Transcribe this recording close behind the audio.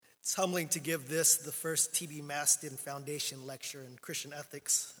It's humbling to give this, the first T.B. Maston Foundation lecture in Christian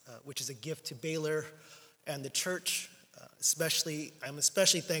ethics, which is a gift to Baylor and the church. I'm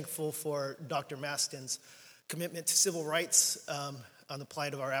especially thankful for Dr. Maston's commitment to civil rights on the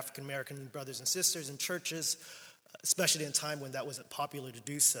plight of our African American brothers and sisters in churches, especially in a time when that wasn't popular to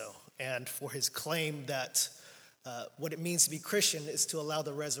do so, and for his claim that what it means to be Christian is to allow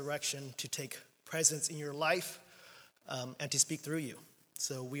the resurrection to take presence in your life and to speak through you.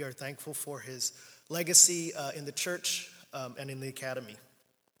 So we are thankful for his legacy in the church and in the academy.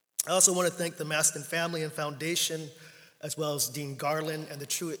 I also want to thank the Maston family and foundation, as well as Dean Garland and the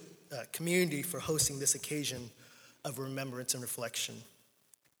Truett community for hosting this occasion of remembrance and reflection.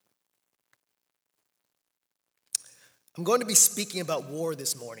 I'm going to be speaking about war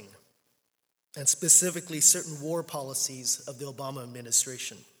this morning, and specifically certain war policies of the Obama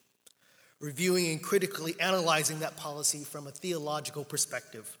administration, reviewing and critically analyzing that policy from a theological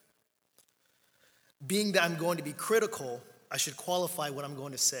perspective. Being that I'm going to be critical, I should qualify what I'm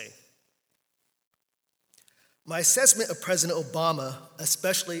going to say. My assessment of President Obama,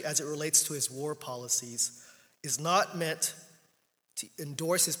 especially as it relates to his war policies, is not meant to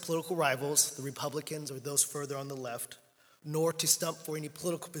endorse his political rivals, the Republicans or those further on the left, nor to stump for any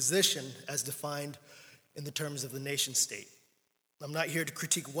political position as defined in the terms of the nation state. I'm not here to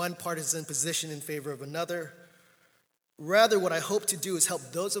critique one partisan position in favor of another. Rather, what I hope to do is help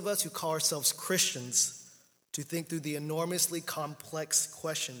those of us who call ourselves Christians to think through the enormously complex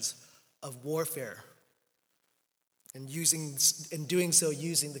questions of warfare, and doing so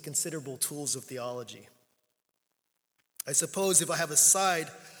using the considerable tools of theology. I suppose if I have a side,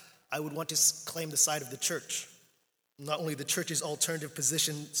 I would want to claim the side of the church. Not only the church's alternative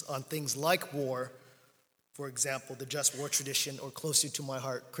positions on things like war, for example, the just war tradition, or closer to my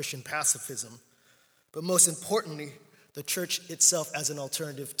heart, Christian pacifism, but most importantly, the church itself as an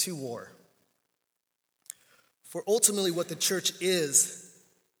alternative to war. For ultimately what the church is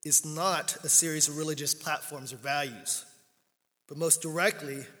not a series of religious platforms or values, but most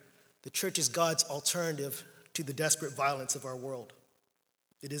directly, the church is God's alternative to the desperate violence of our world.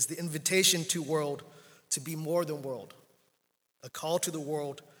 It is the invitation to world to be more than world, a call to the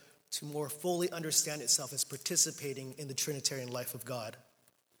world to more fully understand itself as participating in the Trinitarian life of God.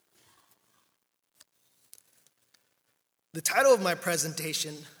 The title of my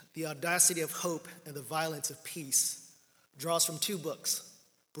presentation, The Audacity of Hope and the Violence of Peace, draws from two books.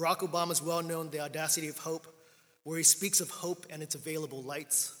 Barack Obama's well-known The Audacity of Hope, where he speaks of hope and its available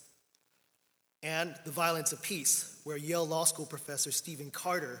lights, and The Violence of Peace, where Yale Law School professor Stephen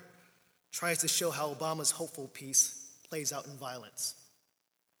Carter tries to show how Obama's hopeful peace plays out in violence.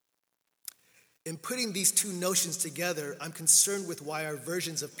 In putting these two notions together, I'm concerned with why our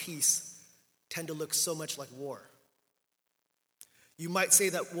versions of peace tend to look so much like war. You might say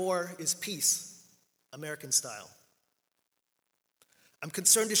that war is peace, American style. I'm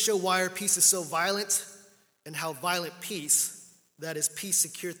concerned to show why our peace is so violent and how violent peace, that is peace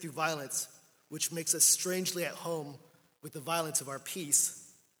secured through violence, which makes us strangely at home with the violence of our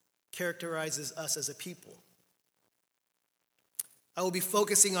peace, characterizes us as a people. I will be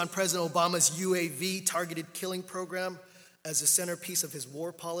focusing on President Obama's UAV targeted killing program as the centerpiece of his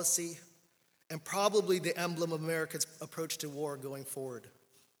war policy and probably the emblem of America's approach to war going forward.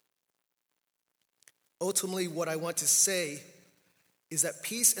 Ultimately, what I want to say is that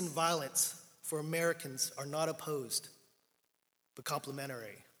peace and violence for Americans are not opposed, but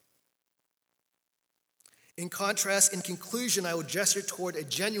complementary. In contrast, in conclusion, I will gesture toward a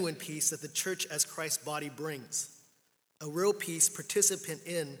genuine peace that the church as Christ's body brings, a real peace participant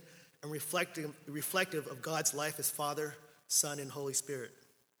in and reflective of God's life as Father, Son, and Holy Spirit.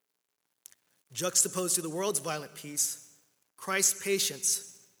 Juxtaposed to the world's violent peace, Christ's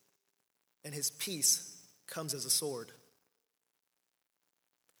patience and his peace comes as a sword.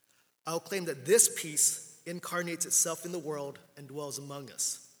 I will claim that this peace incarnates itself in the world and dwells among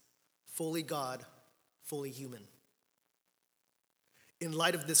us, fully God, fully human. In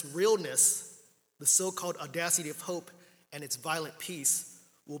light of this realness, the so-called audacity of hope and its violent peace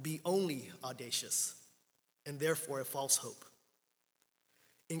will be only audacious, and therefore a false hope.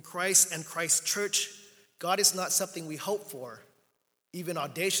 In Christ and Christ's church, God is not something we hope for, even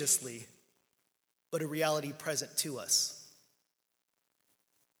audaciously, but a reality present to us.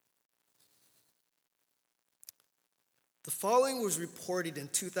 The following was reported in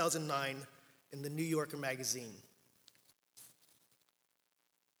 2009 in the New Yorker magazine.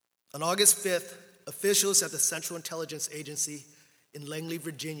 On August 5th, officials at the Central Intelligence Agency in Langley,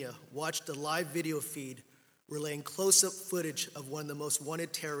 Virginia, watched a live video feed relaying close-up footage of one of the most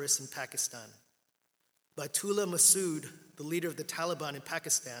wanted terrorists in Pakistan. Baitullah Masood, the leader of the Taliban in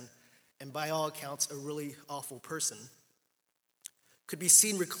Pakistan, and by all accounts, a really awful person, could be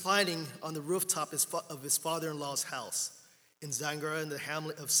seen reclining on the rooftop of his father-in-law's house in Zangara in the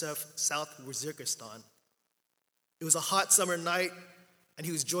hamlet of South Waziristan. It was a hot summer night, and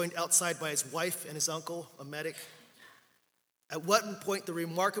he was joined outside by his wife and his uncle, a medic. At one point, the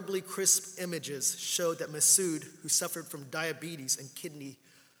remarkably crisp images showed that Masood, who suffered from diabetes and kidney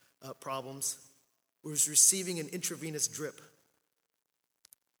problems, was receiving an intravenous drip.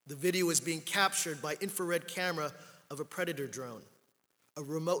 The video was being captured by infrared camera of a Predator drone, a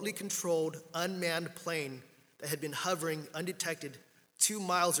remotely controlled, unmanned plane that had been hovering undetected 2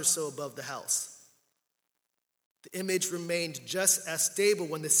 miles or so above the house. The image remained just as stable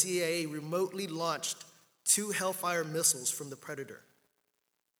when the CIA remotely launched 2 Hellfire missiles from the Predator.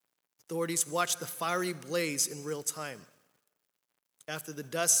 Authorities watched the fiery blaze in real time. After the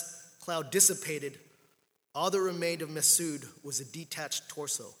dust cloud dissipated, all that remained of Masood was a detached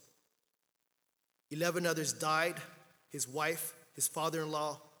torso. 11 others died: his wife, his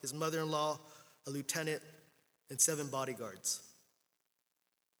father-in-law, his mother-in-law, a lieutenant, and 7 bodyguards.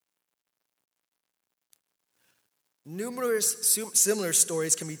 Numerous similar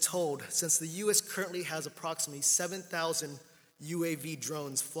stories can be told, since the U.S. currently has approximately 7,000 UAV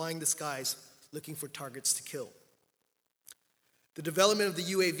drones flying the skies looking for targets to kill. The development of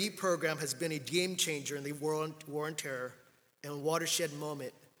the UAV program has been a game changer in the war on terror and a watershed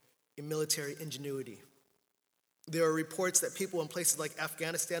moment in military ingenuity. There are reports that people in places like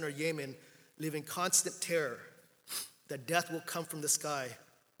Afghanistan or Yemen live in constant terror that death will come from the sky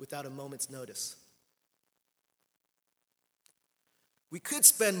without a moment's notice. We could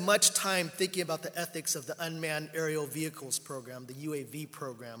spend much time thinking about the ethics of the Unmanned Aerial Vehicles program, the UAV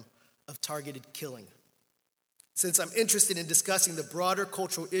program, of targeted killing. Since I'm interested in discussing the broader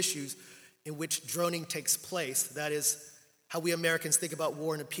cultural issues in which droning takes place, that is, how we Americans think about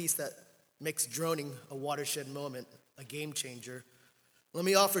war and peace that makes droning a watershed moment, a game changer, let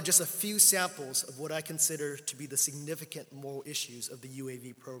me offer just a few samples of what I consider to be the significant moral issues of the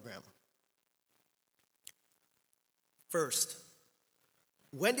UAV program. First,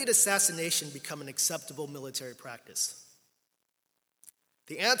 when did assassination become an acceptable military practice?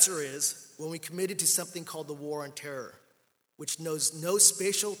 The answer is when we committed to something called the War on Terror, which knows no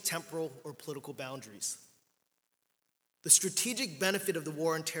spatial, temporal, or political boundaries. The strategic benefit of the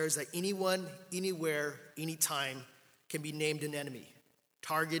War on Terror is that anyone, anywhere, anytime can be named an enemy,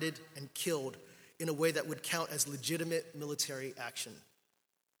 targeted, and killed in a way that would count as legitimate military action.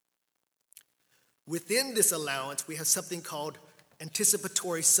 Within this allowance, we have something called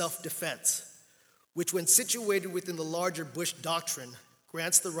anticipatory self-defense, which, when situated within the larger Bush doctrine,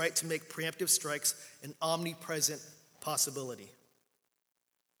 grants the right to make preemptive strikes an omnipresent possibility.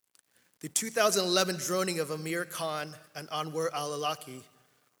 The 2011 droning of Amir Khan and Anwar al-Awlaki,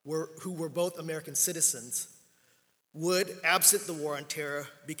 who were both American citizens, would, absent the War on Terror,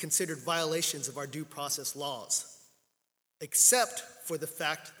 be considered violations of our due process laws, except for the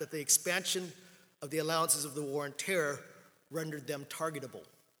fact that the expansion of the allowances of the War on Terror rendered them targetable.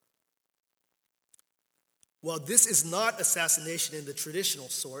 While this is not assassination in the traditional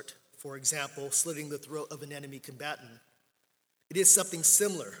sort, for example, slitting the throat of an enemy combatant, it is something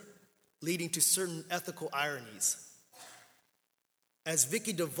similar, leading to certain ethical ironies. As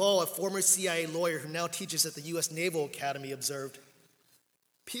Vicky Duvall, a former CIA lawyer who now teaches at the U.S. Naval Academy, observed,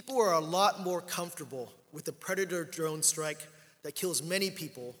 people are a lot more comfortable with a Predator drone strike that kills many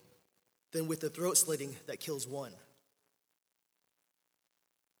people than with the throat slitting that kills one.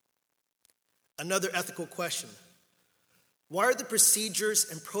 Another ethical question: why are the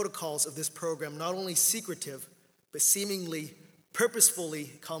procedures and protocols of this program not only secretive, but seemingly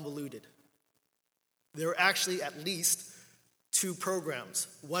purposefully convoluted? There are actually at least 2 programs,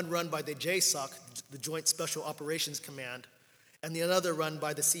 one run by the JSOC, the Joint Special Operations Command, and the other run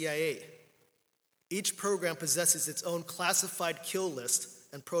by the CIA. Each program possesses its own classified kill list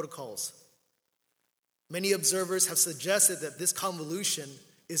and protocols. Many observers have suggested that this convolution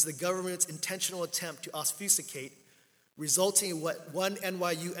is the government's intentional attempt to obfuscate, resulting in what one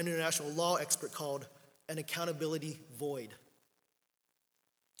NYU international law expert called an accountability void.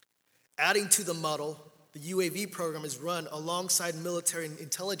 Adding to the muddle, the UAV program is run alongside military and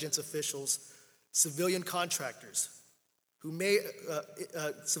intelligence officials, civilian contractors,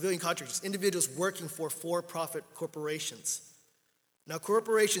 individuals working for for-profit corporations. Now,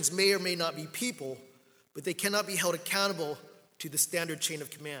 corporations may or may not be people, but they cannot be held accountable to the standard chain of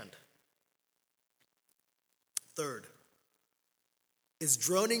command. Third, is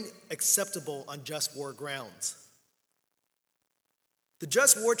droning acceptable on just war grounds? The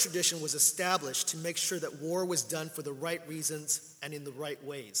just war tradition was established to make sure that war was done for the right reasons and in the right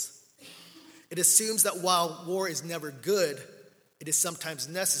ways. It assumes that while war is never good, it is sometimes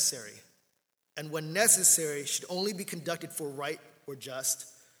necessary, and when necessary, should only be conducted for right or just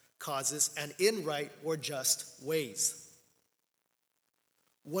causes and in right or just ways.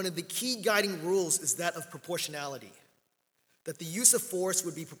 One of the key guiding rules is that of proportionality, that the use of force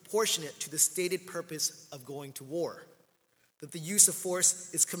would be proportionate to the stated purpose of going to war, that the use of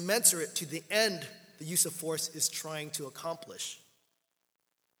force is commensurate to the end the use of force is trying to accomplish.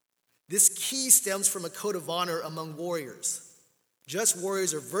 This key stems from a code of honor among warriors. Just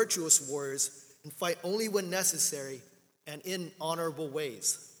warriors are virtuous warriors and fight only when necessary and in honorable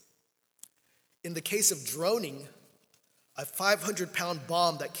ways. In the case of droning, a 500-pound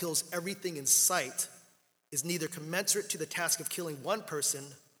bomb that kills everything in sight is neither commensurate to the task of killing one person,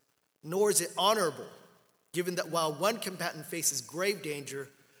 nor is it honorable, given that while one combatant faces grave danger,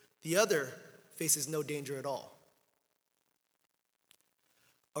 the other faces no danger at all.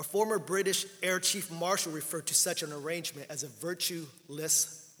 A former British Air Chief Marshal referred to such an arrangement as a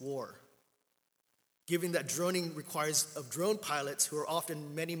virtueless war, given that droning requires of drone pilots, who are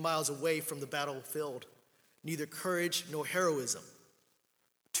often many miles away from the battlefield, neither courage nor heroism,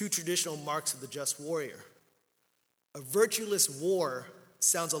 two traditional marks of the just warrior. A virtueless war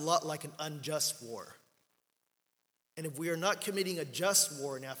sounds a lot like an unjust war. And if we are not committing a just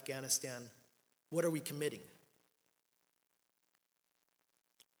war in Afghanistan, what are we committing?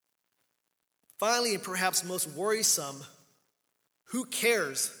 Finally, and perhaps most worrisome, who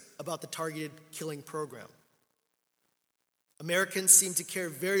cares about the targeted killing program? Americans seem to care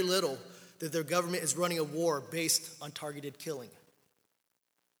very little that their government is running a war based on targeted killing.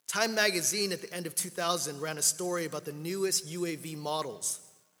 Time magazine at the end of 2000 ran a story about the newest UAV models,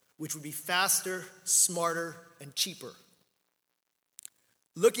 which would be faster, smarter, and cheaper.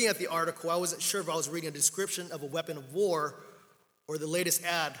 Looking at the article, I wasn't sure if I was reading a description of a weapon of war or the latest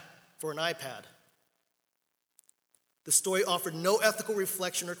ad for an iPad. The story offered no ethical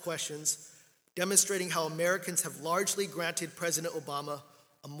reflection or questions, demonstrating how Americans have largely granted President Obama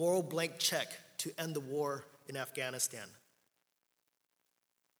a moral blank check to end the war in Afghanistan.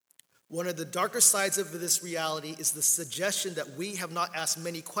 One of the darker sides of this reality is the suggestion that we have not asked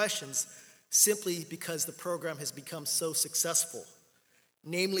many questions simply because the program has become so successful.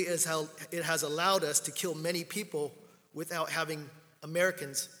 Namely, as how it has allowed us to kill many people without having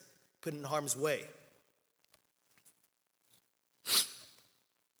Americans put in harm's way.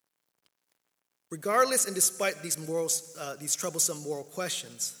 Regardless and despite these troublesome moral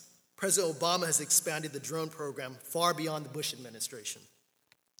questions, President Obama has expanded the drone program far beyond the Bush administration.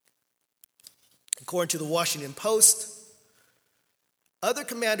 According to the Washington Post, other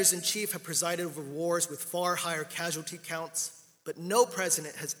commanders-in-chief have presided over wars with far higher casualty counts, but no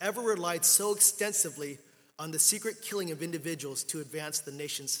president has ever relied so extensively on the secret killing of individuals to advance the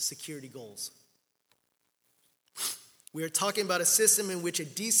nation's security goals. We are talking about a system in which a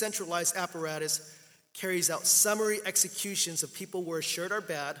decentralized apparatus carries out summary executions of people we're assured are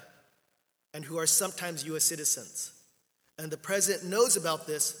bad and who are sometimes U.S. citizens. And the president knows about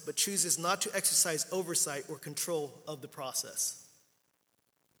this, but chooses not to exercise oversight or control of the process.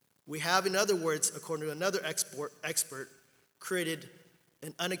 We have, in other words, according to another expert, created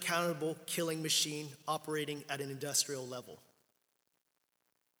an unaccountable killing machine operating at an industrial level.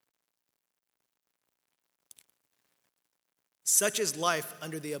 Such is life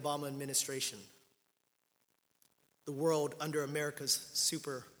under the Obama administration, the world under America's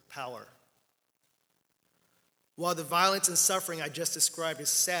superpower. While the violence and suffering I just described is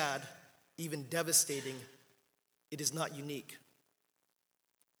sad, even devastating, it is not unique.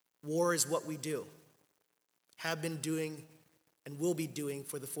 War is what we do, have been doing, and will be doing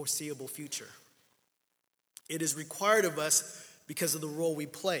for the foreseeable future. It is required of us because of the role we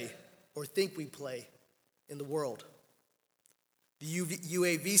play, or think we play, in the world. The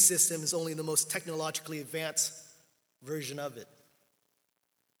UAV system is only the most technologically advanced version of it.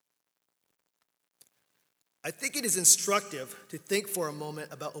 I think it is instructive to think for a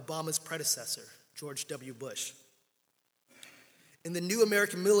moment about Obama's predecessor, George W. Bush. In The New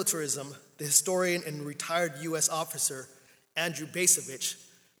American Militarism, the historian and retired U.S. officer Andrew Bacevich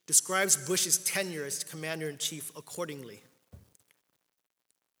describes Bush's tenure as commander-in-chief accordingly.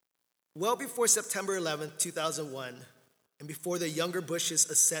 Well before September 11, 2001, and before the younger Bush's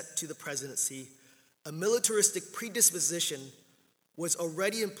ascent to the presidency, a militaristic predisposition was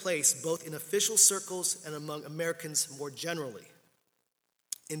already in place both in official circles and among Americans more generally.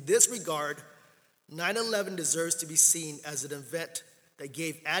 In this regard, 9/11 deserves to be seen as an event that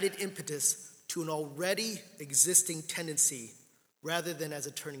gave added impetus to an already existing tendency rather than as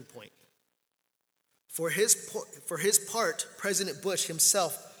a turning point. For his part, President Bush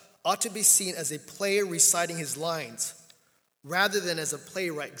himself ought to be seen as a player reciting his lines, rather than as a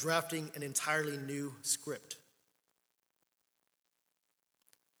playwright drafting an entirely new script.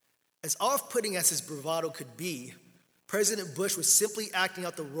 As off-putting as his bravado could be, President Bush was simply acting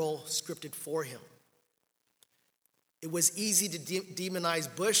out the role scripted for him. It was easy to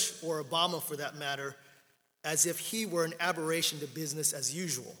demonize Bush, or Obama for that matter, as if he were an aberration to business as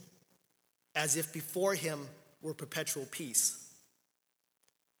usual, as if before him were perpetual peace.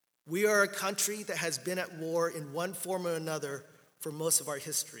 We are a country that has been at war in one form or another for most of our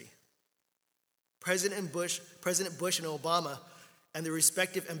history. President Bush and Obama and their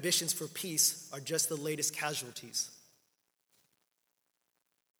respective ambitions for peace are just the latest casualties.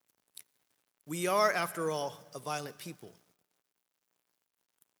 We are, after all, a violent people.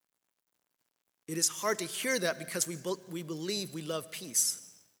 It is hard to hear that because we believe we love peace.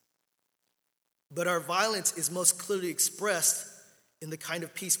 But our violence is most clearly expressed in the kind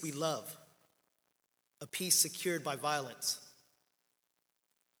of peace we love, a peace secured by violence.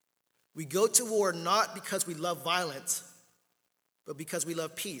 We go to war not because we love violence, but because we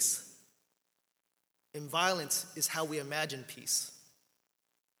love peace. And violence is how we imagine peace.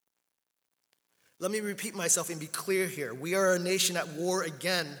 Let me repeat myself and be clear here. We are a nation at war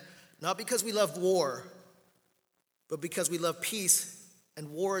again, not because we love war, but because we love peace,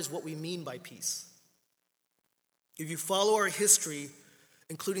 and war is what we mean by peace. If you follow our history,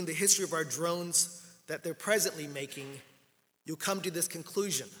 including the history of our drones that they're presently making, you'll come to this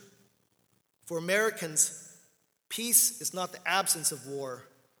conclusion. For Americans, peace is not the absence of war,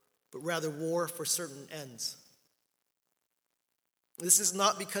 but rather war for certain ends. This is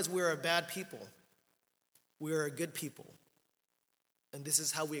not because we're a bad people. We are a good people. And this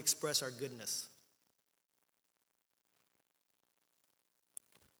is how we express our goodness.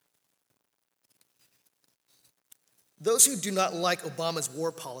 Those who do not like Obama's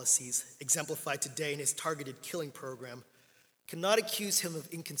war policies, exemplified today in his targeted killing program, cannot accuse him of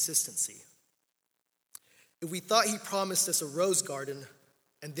inconsistency. If we thought he promised us a rose garden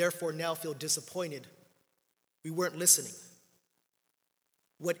and therefore now feel disappointed, we weren't listening.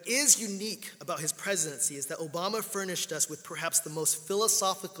 What is unique about his presidency is that Obama furnished us with perhaps the most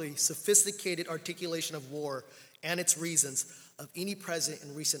philosophically sophisticated articulation of war and its reasons of any president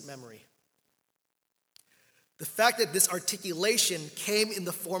in recent memory. The fact that this articulation came in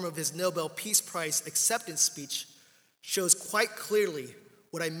the form of his Nobel Peace Prize acceptance speech shows quite clearly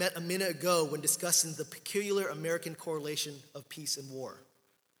what I meant a minute ago when discussing the peculiar American correlation of peace and war.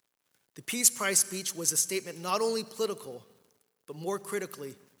 The Peace Prize speech was a statement not only political, but more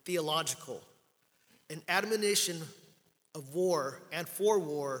critically, theological, an admonition of war and for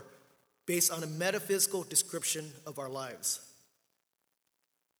war based on a metaphysical description of our lives.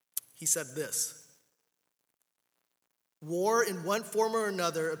 He said this: war in one form or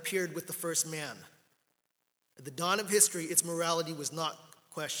another appeared with the first man. At the dawn of history, its morality was not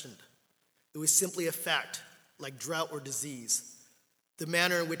questioned. It was simply a fact, like drought or disease, the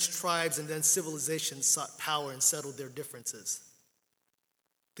manner in which tribes and then civilizations sought power and settled their differences.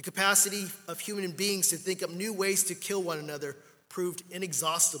 The capacity of human beings to think up new ways to kill one another proved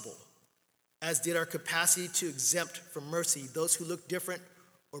inexhaustible, as did our capacity to exempt from mercy those who look different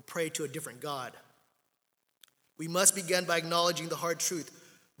or pray to a different God. We must begin by acknowledging the hard truth: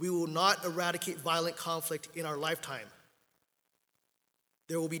 we will not eradicate violent conflict in our lifetime.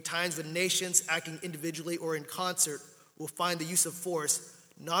 There will be times when nations, acting individually or in concert, will find the use of force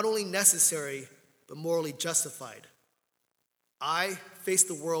not only necessary, but morally justified. I face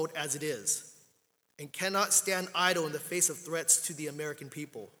the world as it is and cannot stand idle in the face of threats to the American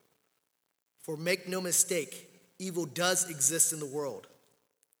people. For make no mistake, evil does exist in the world.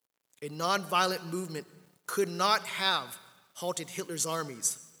 A nonviolent movement could not have halted Hitler's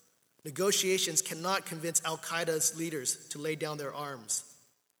armies. Negotiations cannot convince Al-Qaeda's leaders to lay down their arms.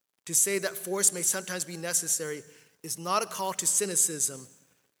 To say that force may sometimes be necessary is not a call to cynicism.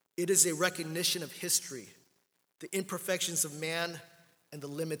 It is a recognition of history, the imperfections of man, and the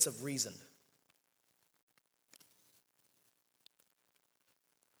limits of reason.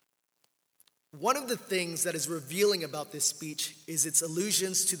 One of the things that is revealing about this speech is its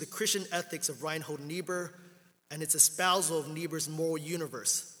allusions to the Christian ethics of Reinhold Niebuhr and its espousal of Niebuhr's moral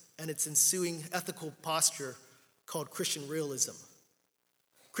universe and its ensuing ethical posture called Christian realism.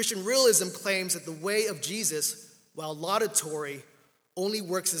 Christian realism claims that the way of Jesus, while laudatory, only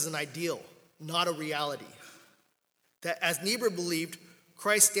works as an ideal, not a reality. That, as Niebuhr believed,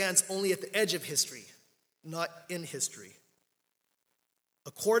 Christ stands only at the edge of history, not in history.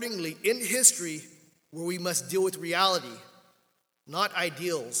 Accordingly, in history, where we must deal with reality, not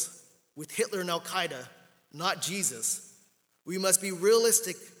ideals, with Hitler and Al-Qaeda, not Jesus. We must be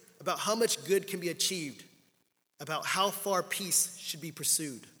realistic about how much good can be achieved, about how far peace should be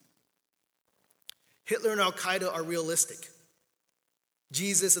pursued. Hitler and Al-Qaeda are realistic.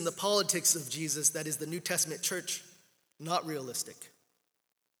 Jesus and the politics of Jesus, that is the New Testament church, not realistic.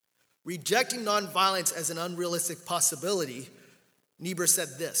 Rejecting nonviolence as an unrealistic possibility, Niebuhr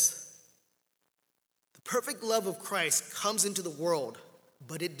said this: "The perfect love of Christ comes into the world,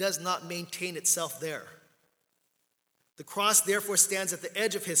 but it does not maintain itself there. The cross therefore stands at the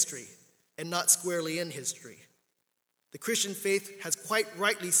edge of history and not squarely in history. The Christian faith has quite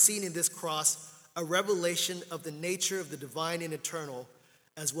rightly seen in this cross a revelation of the nature of the divine and eternal,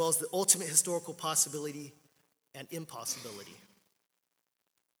 as well as the ultimate historical possibility and impossibility."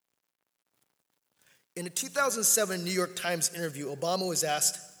 In a 2007 New York Times interview, Obama was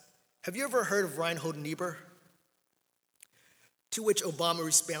asked, "Have you ever heard of Reinhold Niebuhr?" To which Obama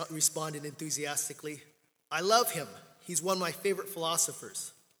responded enthusiastically, "I love him. He's one of my favorite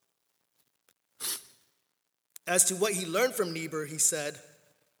philosophers." As to what he learned from Niebuhr, he said,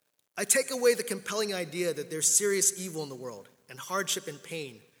 "I take away the compelling idea that there's serious evil in the world and hardship and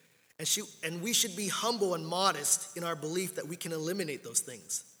pain, and we should be humble and modest in our belief that we can eliminate those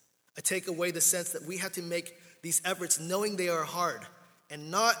things. I take away the sense that we have to make these efforts knowing they are hard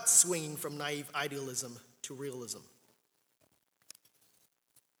and not swinging from naive idealism to realism."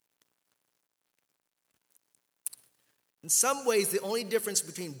 In some ways, the only difference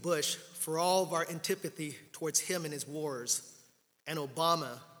between Bush, for all of our antipathy towards him and his wars, and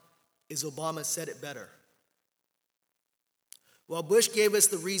Obama is Obama said it better. While Bush gave us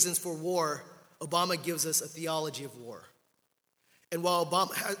the reasons for war, Obama gives us a theology of war. And while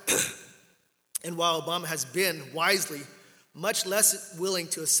Obama has been, wisely, much less willing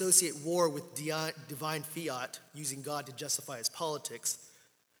to associate war with divine fiat, using God to justify his politics,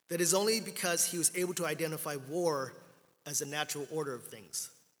 that is only because he was able to identify war as a natural order of things.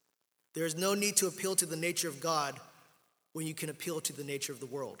 There is no need to appeal to the nature of God when you can appeal to the nature of the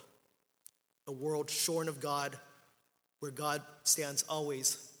world, a world shorn of God, where God stands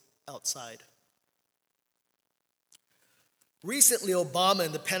always outside. Recently, Obama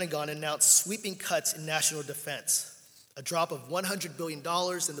and the Pentagon announced sweeping cuts in national defense, a drop of $100 billion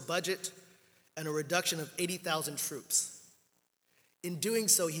in the budget, and a reduction of 80,000 troops. In doing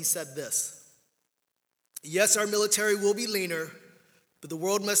so, he said this: "Yes, our military will be leaner, but the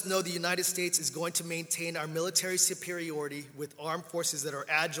world must know the United States is going to maintain our military superiority with armed forces that are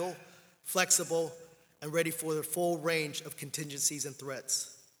agile, flexible, and ready for the full range of contingencies and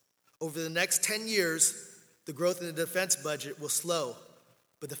threats. Over the next 10 years, the growth in the defense budget will slow,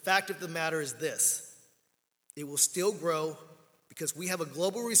 but the fact of the matter is this: it will still grow because we have a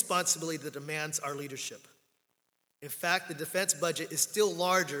global responsibility that demands our leadership. In fact, the defense budget is still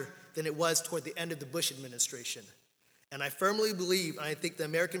larger than it was toward the end of the Bush administration. And I firmly believe, and I think the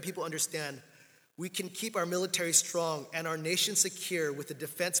American people understand, we can keep our military strong and our nation secure with a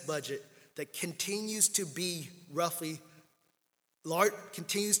defense budget that continues to be larger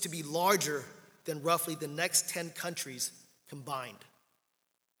than roughly the next 10 countries combined."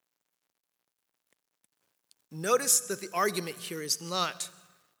 Notice that the argument here is not,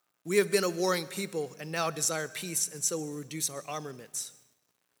 we have been a warring people and now desire peace and so will reduce our armaments.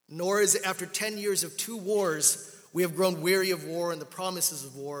 Nor is it after 10 years of 2 wars, we have grown weary of war and the promises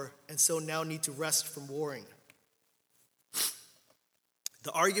of war and so now need to rest from warring.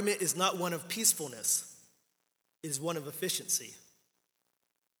 The argument is not one of peacefulness, it is one of efficiency.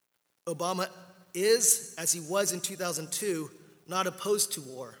 Obama is, as he was in 2002, not opposed to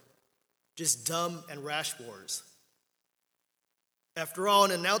war, just dumb and rash wars. After all,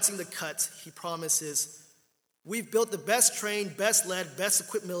 in announcing the cuts, he promises, "We've built the best trained, best led, best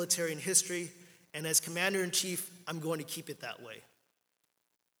equipped military in history, and as commander-in-chief, I'm going to keep it that way."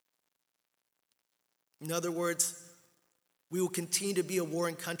 In other words, we will continue to be a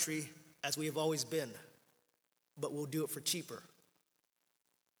warring country as we have always been, but we'll do it for cheaper.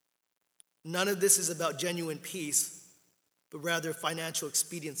 None of this is about genuine peace, but rather financial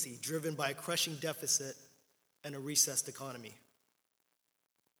expediency driven by a crushing deficit and a recessed economy.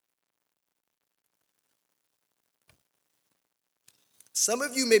 Some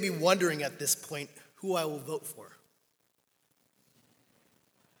of you may be wondering at this point who I will vote for.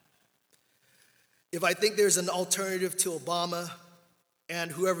 If I think there's an alternative to Obama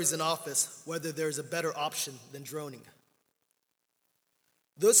and whoever's in office, whether there's a better option than droning.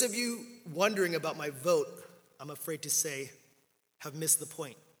 Those of you wondering about my vote, I'm afraid to say, have missed the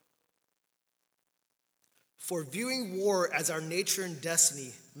point. For viewing war as our nature and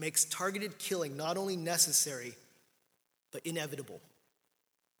destiny makes targeted killing not only necessary, but inevitable.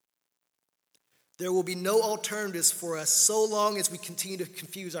 There will be no alternatives for us so long as we continue to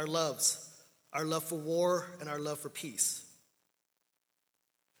confuse our loves, our love for war and our love for peace.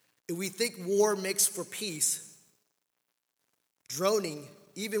 If we think war makes for peace, droning,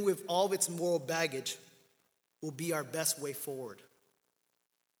 even with all of its moral baggage, will be our best way forward.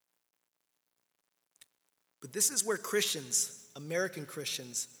 But this is where Christians, American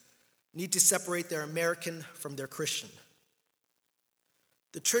Christians, need to separate their American from their Christian.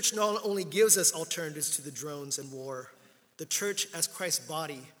 The church not only gives us alternatives to the drones and war, the church as Christ's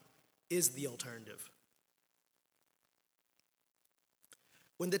body is the alternative.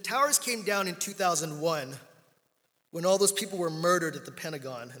 When the towers came down in 2001, when all those people were murdered at the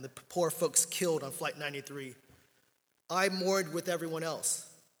Pentagon and the poor folks killed on Flight 93, I mourned with everyone else.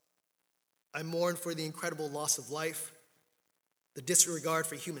 I mourned for the incredible loss of life, the disregard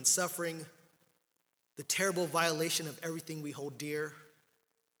for human suffering, the terrible violation of everything we hold dear.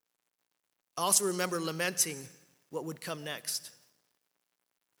 I also remember lamenting what would come next.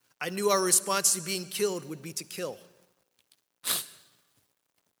 I knew our response to being killed would be to kill,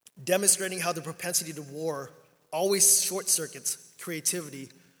 demonstrating how the propensity to war always short-circuits creativity.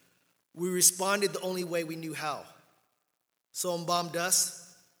 We responded the only way we knew how. Someone bombed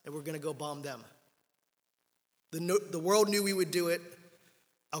us, and we're going to go bomb them. The world knew we would do it.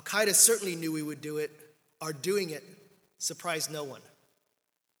 Al-Qaeda certainly knew we would do it. Our doing it surprised no one.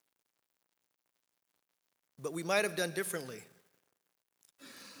 But we might have done differently.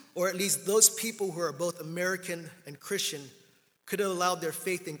 Or at least those people who are both American and Christian could have allowed their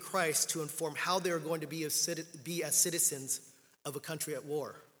faith in Christ to inform how they were going to be as citizens of a country at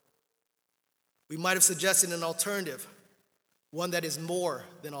war. We might have suggested an alternative, one that is more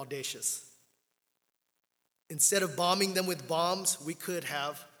than audacious. Instead of bombing them with bombs, we could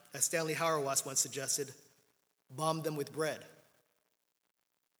have, as Stanley Hauerwas once suggested, bombed them with bread.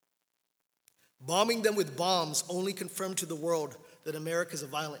 Bombing them with bombs only confirmed to the world that America is a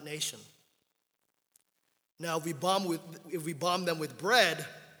violent nation. Now, if we bomb them with bread,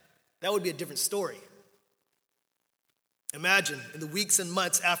 that would be a different story. Imagine, in the weeks and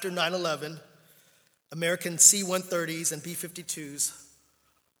months after 9/11, American C-130s and B-52s,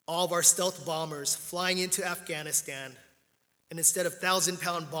 all of our stealth bombers flying into Afghanistan, and instead of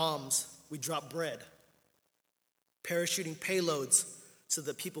 1,000-pound bombs, we dropped bread, parachuting payloads so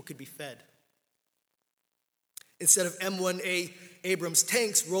that people could be fed. Instead of M1A Abrams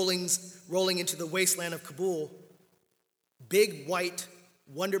tanks rolling into the wasteland of Kabul, big white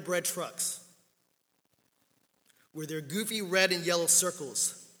Wonder Bread trucks with their goofy red and yellow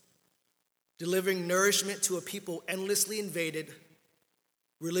circles, delivering nourishment to a people endlessly invaded,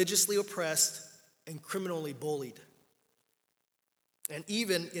 religiously oppressed, and criminally bullied. And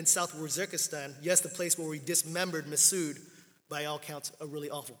even in South Waziristan, yes, the place where we dismembered Masood, by all counts a really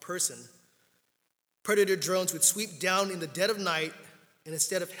awful person, Predator drones would sweep down in the dead of night and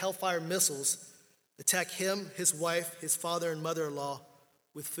instead of Hellfire missiles, attack him, his wife, his father, and mother-in-law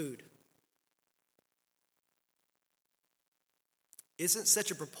with food. Isn't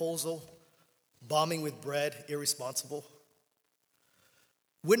such a proposal, bombing with bread, irresponsible?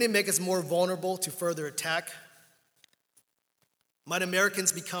 Wouldn't it make us more vulnerable to further attack? Might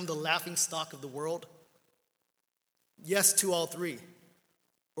Americans become the laughingstock of the world? Yes to all three.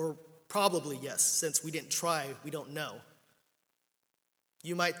 Or probably yes, since we didn't try, we don't know.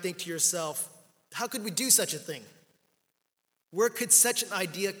 You might think to yourself, how could we do such a thing? Where could such an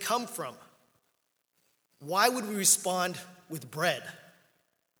idea come from? Why would we respond with bread?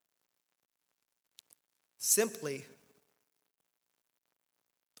 Simply,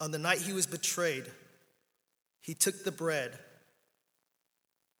 on the night he was betrayed, he took the bread,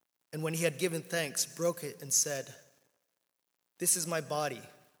 and when he had given thanks, broke it and said, "This is my body,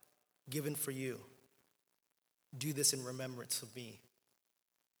 given for you. Do this in remembrance of me."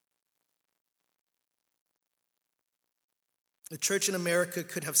 The church in America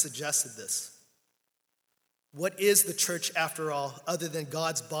could have suggested this. What is the church, after all, other than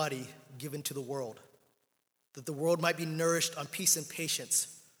God's body given to the world? That the world might be nourished on peace and patience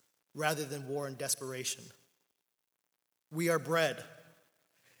rather than war and desperation. We are bread.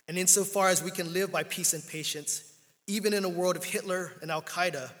 And insofar as we can live by peace and patience, even in a world of Hitler and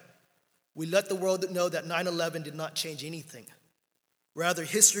Al-Qaeda, we let the world know that 9/11 did not change anything. Rather,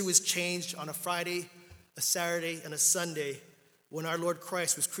 history was changed on a Friday, a Saturday, and a Sunday when our Lord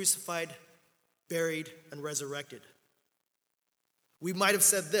Christ was crucified, buried, and resurrected. We might have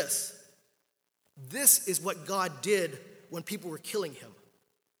said this: this is what God did when people were killing him.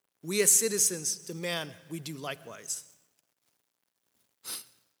 We as citizens demand we do likewise.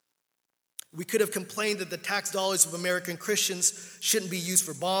 We could have complained that the tax dollars of American Christians shouldn't be used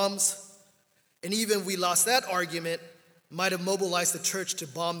for bombs. And even if we lost that argument, might have mobilized the church to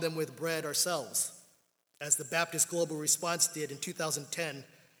bomb them with bread ourselves, as the Baptist Global Response did in 2010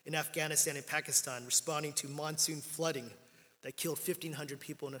 in Afghanistan and Pakistan, responding to monsoon flooding that killed 1,500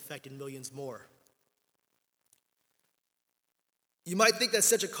 people and affected millions more. You might think that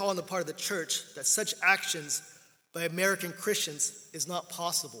such a call on the part of the church, that such actions by American Christians is not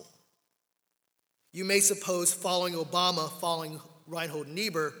possible. You may suppose following Obama, following Reinhold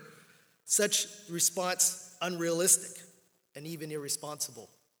Niebuhr, such response unrealistic and even irresponsible.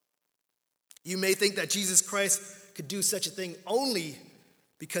 You may think that Jesus Christ could do such a thing only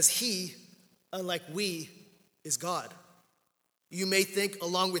because he, unlike we, is God. You may think,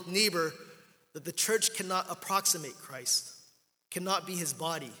 along with Niebuhr, that the church cannot approximate Christ, cannot be his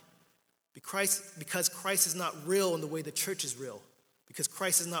body, because Christ is not real in the way the church is real, because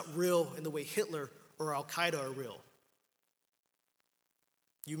Christ is not real in the way Hitler or Al-Qaeda are real.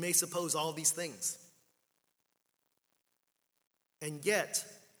 You may suppose all these things. And yet,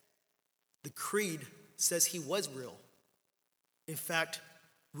 the creed says he was real. In fact,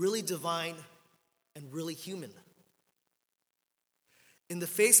 really divine and really human. In the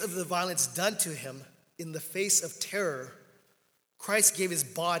face of the violence done to him, in the face of terror, Christ gave his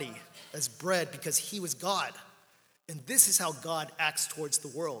body as bread because he was God. And this is how God acts towards the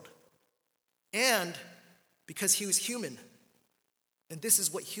world. And because he was human. And this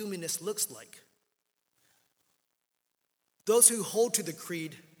is what humanness looks like. Those who hold to the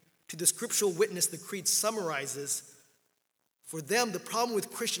creed, to the scriptural witness the creed summarizes, for them the problem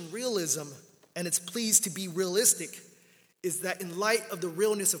with Christian realism and its pleas to be realistic is that in light of the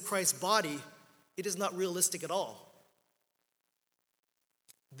realness of Christ's body, it is not realistic at all.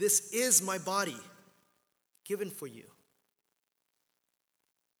 This is my body given for you.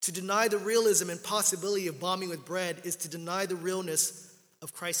 To deny the realism and possibility of bombing with bread is to deny the realness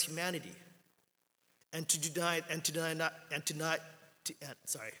of Christ's humanity. And to deny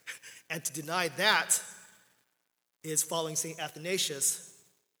that is, following St. Athanasius,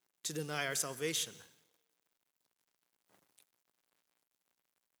 to deny our salvation.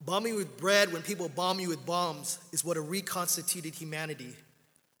 Bombing with bread, when people bomb you with bombs, is what a reconstituted humanity,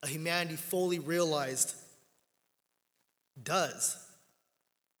 a humanity fully realized, does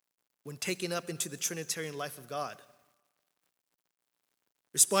when taken up into the Trinitarian life of God.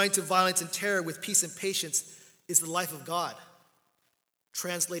 Responding to violence and terror with peace and patience is the life of God,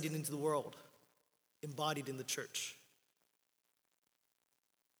 translated into the world, embodied in the church.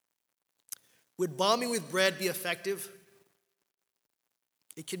 Would bombing with bread be effective?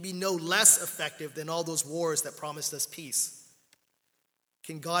 It can be no less effective than all those wars that promised us peace.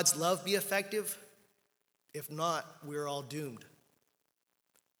 Can God's love be effective? If not, we're all doomed.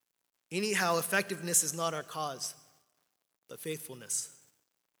 Anyhow, effectiveness is not our cause, but faithfulness.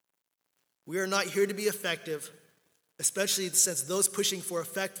 We are not here to be effective, especially since those pushing for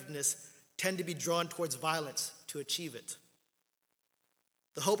effectiveness tend to be drawn towards violence to achieve it.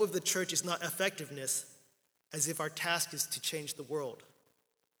 The hope of the church is not effectiveness, as if our task is to change the world.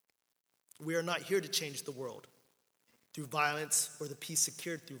 We are not here to change the world through violence or the peace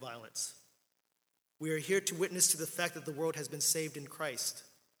secured through violence. We are here to witness to the fact that the world has been saved in Christ.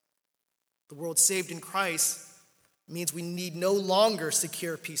 The world saved in Christ means we need no longer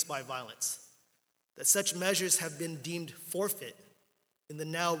secure peace by violence, that such measures have been deemed forfeit in the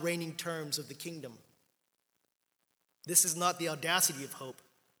now reigning terms of the kingdom. This is not the audacity of hope,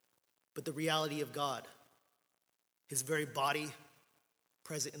 but the reality of God, his very body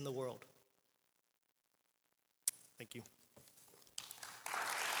present in the world. Thank you.